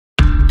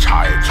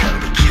Tie a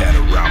tourniquet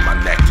around my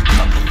neck to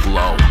cut the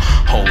flow.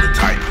 Hold it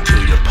tight until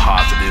you're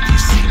positive you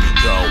see me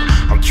go.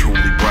 I'm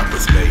truly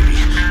breathless, baby.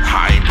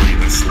 I ain't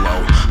breathing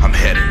slow. I'm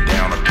heading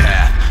down a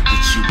path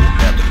that you will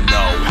never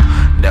know.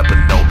 Never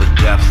know the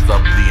depths of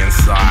the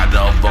inside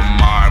of a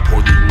mind.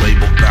 Poorly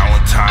labeled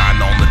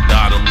Valentine on the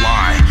dotted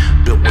line.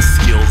 Built with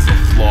skills of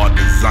flawed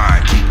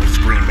design. Keep me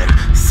screaming,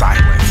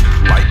 silence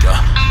like a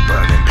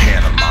burning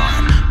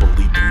pantomime.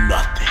 Believing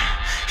nothing.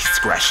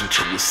 Scratching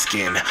to his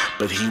skin,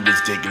 but he was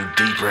digging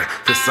deeper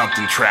for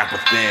something trapped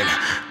within.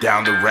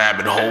 Down the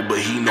rabbit hole,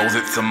 but he knows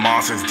it's a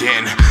monster's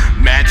den.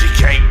 Magic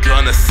ain't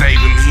gonna save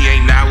him, he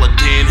ain't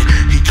Aladdin.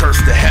 He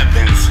cursed the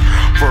heavens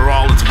for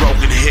all its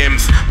broken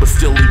hymns, but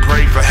still he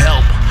prayed for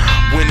help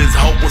when his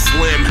hope was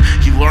slim.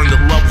 He learned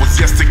that love was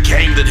just a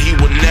game that he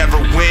would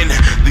never win.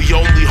 The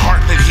only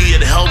heart that he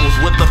had held was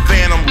with a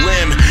phantom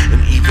limb.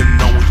 And even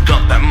though he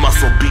felt that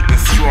muscle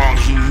beating strong,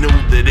 he knew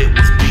that it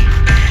was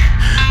beating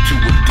to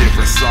a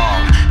different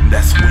song. And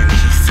that's when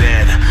he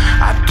said,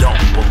 I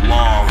don't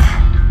belong.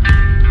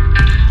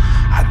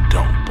 I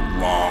don't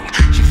belong.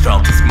 He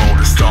felt his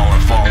motor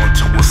stalling, fall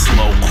into a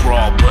slow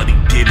crawl, but he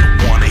didn't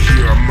want to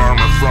hear a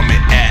murmur from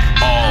it at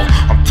all.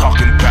 I'm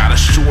talking about a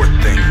short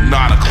thing,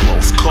 not a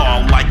close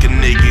call. Like a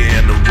nigga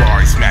in a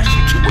Rari smashed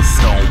into a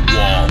stone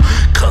wall.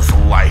 Cause a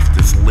life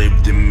that's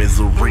lived in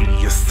misery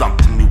is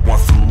something he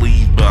wants to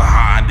leave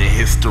behind in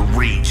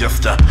history.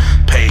 Just a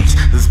page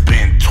that's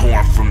been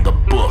torn from the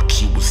book.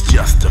 He was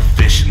just a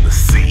fish in the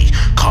sea,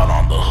 caught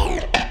on the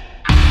hook.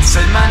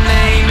 Said my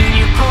name and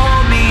you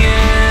pulled me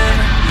in.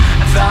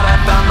 I thought I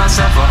found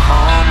myself a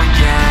home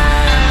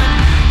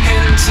again,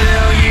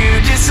 until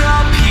you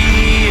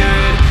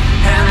disappeared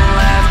and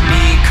left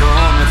me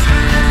cold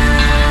within.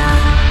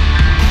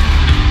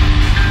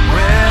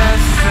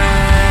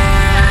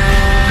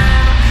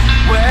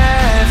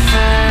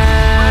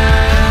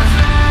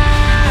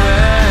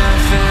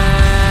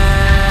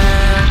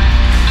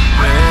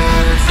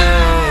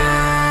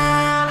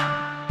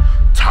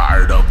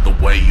 Tired of the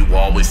way you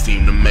always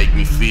seem to make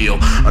me feel.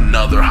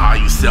 Another high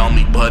you sell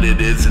me, but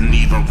it isn't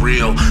even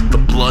real. The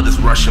blood is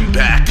rushing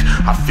back,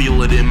 I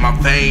feel it in my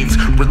veins.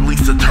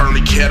 Release a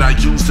tourniquet I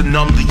use to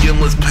numb the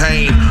endless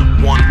pain.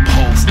 One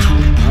pulse,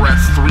 two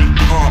breaths, three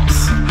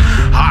pumps.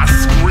 I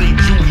scream,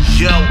 you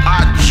yell,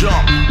 I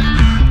jump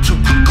to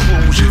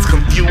conclusions.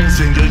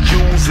 Confusing, you're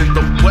using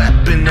the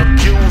weapon,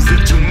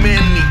 abusing too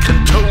many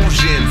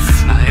contusions.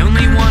 I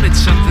only wanted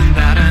something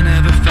that I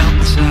never felt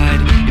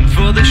inside, and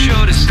for the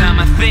shortest time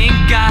I think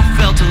I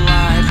felt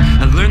alive.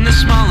 I learned the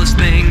smallest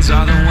things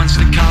are the ones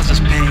that cause us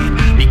pain.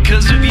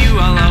 Because of you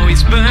I'll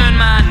always burn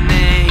my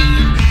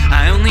name.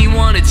 I only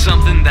wanted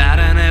something that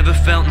I never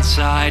felt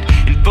inside,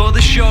 and for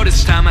the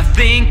shortest time I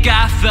think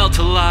I felt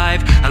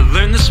alive. I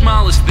learned the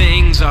smallest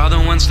things are the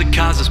ones that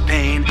cause us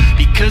pain.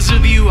 Because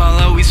of you I'll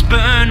always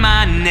burn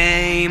my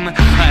name.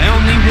 I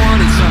only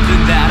wanted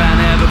something that I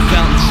never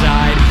felt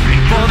inside,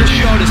 and for the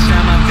shortest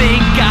time I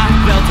think I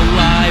felt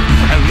alive.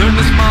 I learned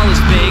the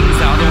smallest things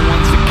are the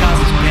ones that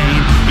cause us pain.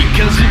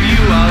 Because of you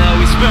I'll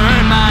always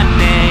burn my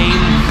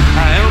name.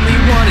 I only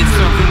wanted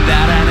something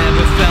that I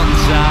never felt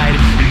inside,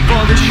 and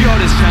for the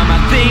shortest time I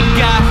think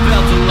I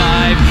felt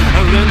alive. I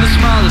learned the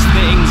smallest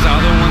things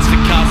are the ones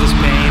that cause us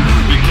pain.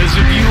 Because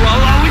of you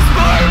I'll always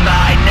burn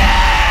my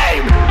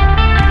name.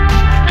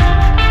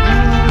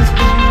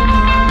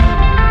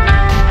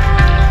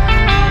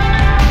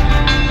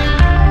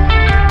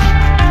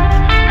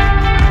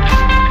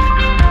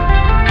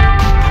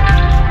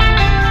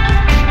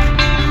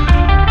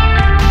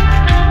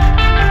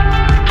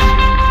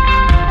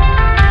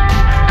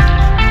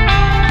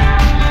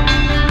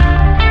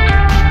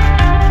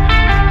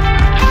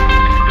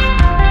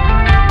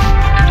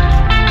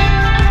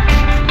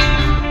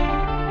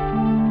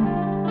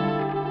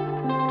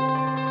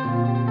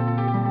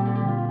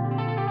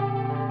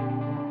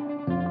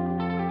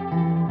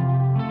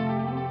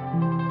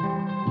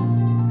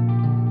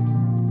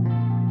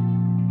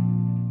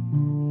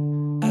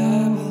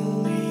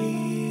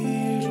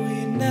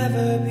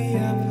 Never be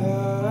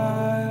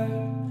apart.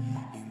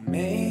 You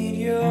made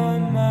your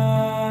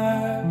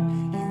mark.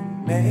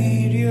 You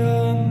made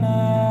your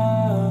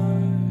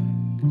mark.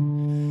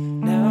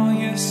 Now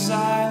you're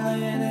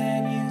silent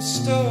and you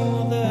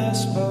stole the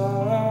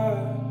spark.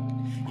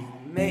 You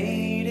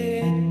made